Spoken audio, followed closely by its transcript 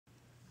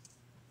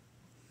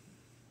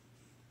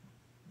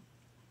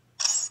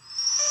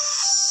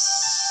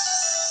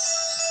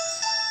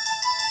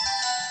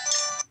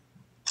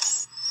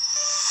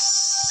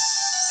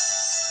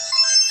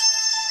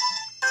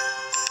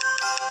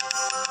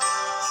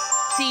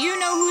Do you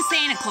know who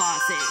Santa Claus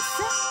is?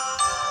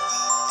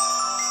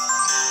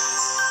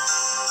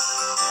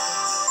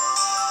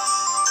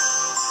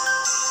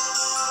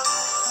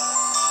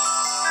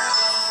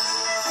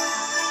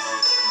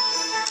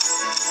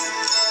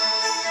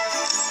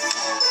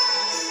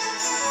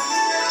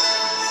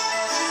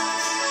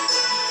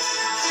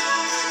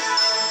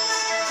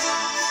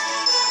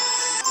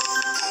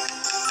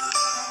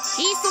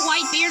 He's the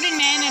white-bearded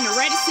man in a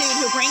red suit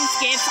who brings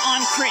gifts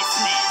on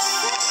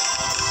Christmas.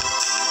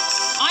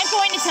 I'm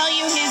going to tell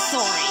you his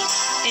story.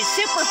 It's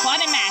super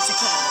fun and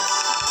magical.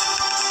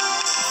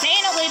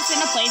 Santa lives in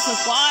a place with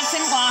lots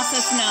and lots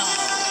of snow.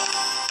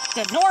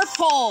 The North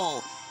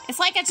Pole. It's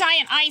like a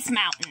giant ice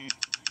mountain.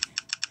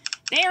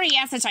 There he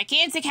has a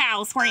gigantic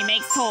house where he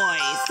makes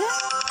toys.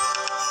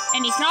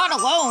 And he's not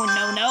alone,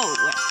 no.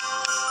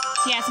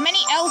 He has many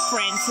elf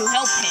friends who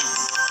help him.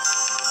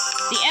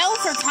 The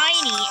elves are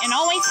tiny and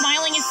always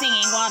smiling and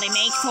singing while they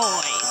make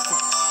toys.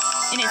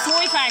 In his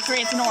toy factory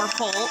at the North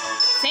Pole,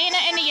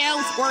 Santa and the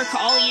elves work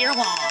all year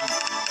long.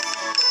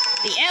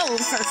 The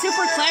elves are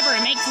super clever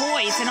and make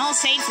toys in all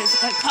shapes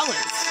and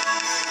colors.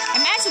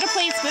 Imagine a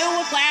place filled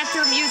with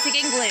laughter, music,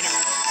 and glitter,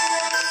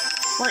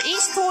 where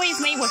each toy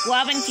is made with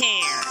love and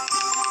care.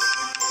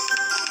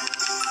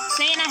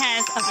 Santa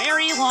has a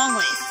very long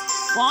list,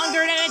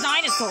 longer than a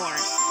dinosaur,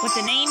 with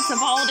the names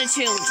of all the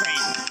children.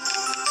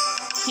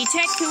 He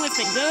checks who has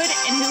been good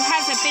and who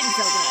hasn't been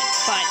so good,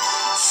 but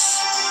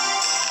shh.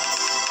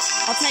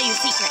 I'll tell you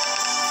a secret.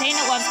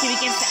 Santa loves giving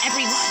gifts to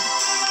everyone.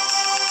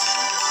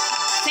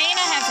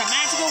 Santa has a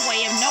magical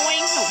way of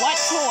knowing what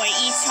toy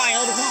each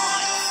child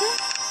wants.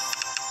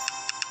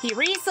 He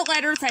reads the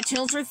letters that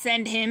children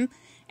send him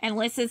and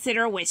listens to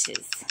their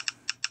wishes.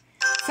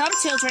 Some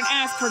children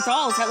ask for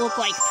dolls that look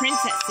like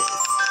princesses.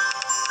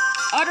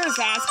 Others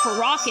ask for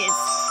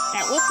rockets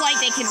that look like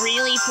they can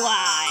really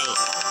fly.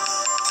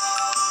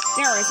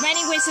 There are as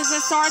many wishes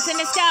as stars in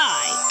the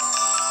sky.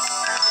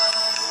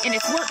 In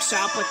his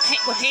workshop with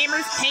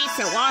hammers, paints,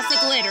 and lots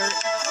of glitter,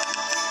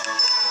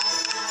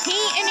 he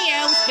and the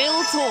elves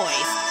build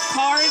toys,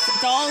 cars,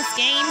 dolls,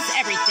 games,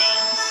 everything.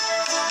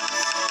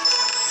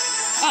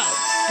 Oh,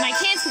 and I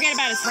can't forget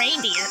about his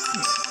reindeer.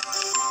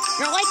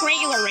 They're like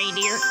regular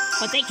reindeer,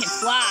 but they can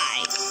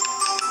fly.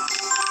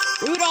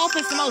 Rudolph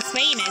is the most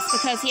famous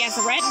because he has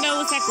a red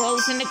nose that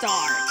glows in the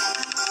dark.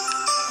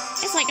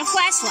 It's like a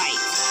flashlight.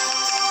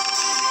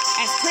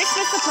 As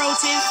Christmas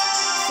approaches,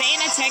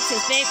 Santa checks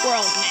his big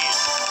world map.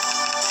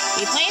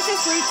 He plans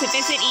his route to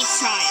visit each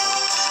child.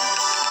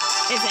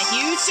 It's a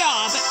huge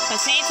job, but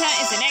Santa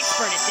is an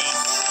expert at this.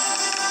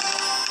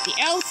 The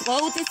elves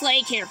load the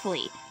sleigh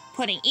carefully,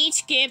 putting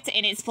each gift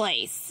in its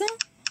place.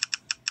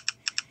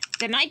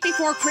 The night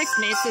before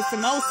Christmas is the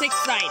most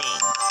exciting.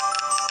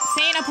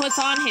 Santa puts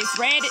on his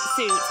red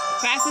suit,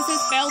 fastens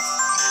his belt,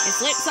 and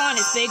slips on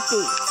his big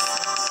boots.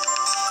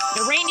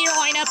 The reindeer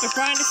line up in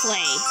front of the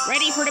sleigh,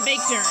 ready for the big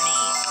journey.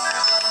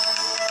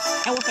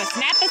 And with a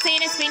snap of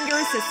Santa's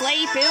fingers, the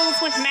sleigh fills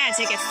with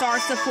magic and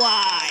starts to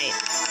fly.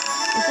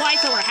 It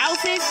flies over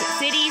houses,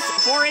 cities,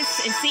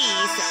 forests, and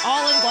seas,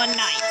 all in one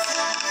night.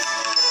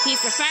 He's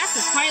the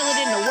fastest pilot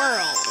in the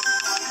world.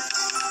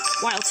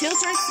 While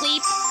children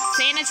sleep,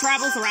 Santa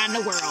travels around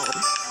the world.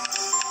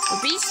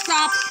 With each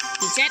stop,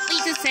 he gently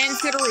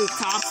descends to the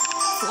rooftops,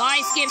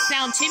 slides gifts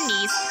down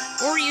chimneys,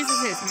 or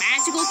uses his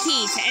magical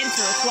key to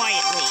enter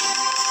quietly.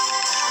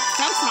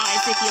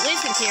 Sometimes, if you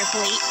listen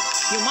carefully,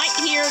 you might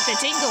hear the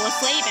jingle of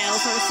sleigh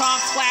bells or the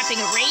soft flapping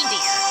of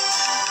reindeer.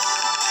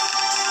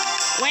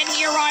 When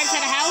he arrives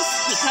at a house,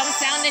 he comes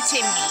down the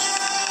chimney.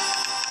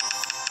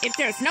 If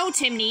there's no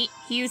chimney,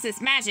 he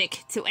uses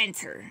magic to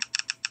enter.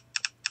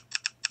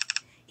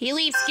 He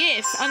leaves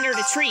gifts under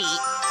the tree,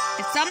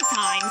 and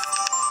sometimes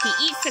he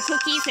eats the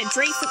cookies and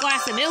drinks the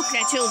glass of milk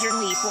that children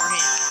leave for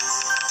him.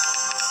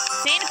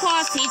 Santa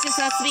Claus teaches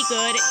us to be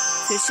good,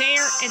 to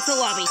share, and to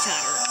love each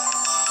other.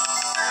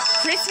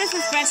 Christmas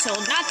is special,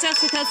 not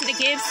just because of the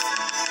gifts,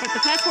 but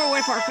because we're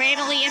with our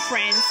family and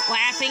friends,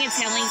 laughing and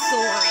telling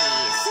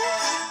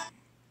stories.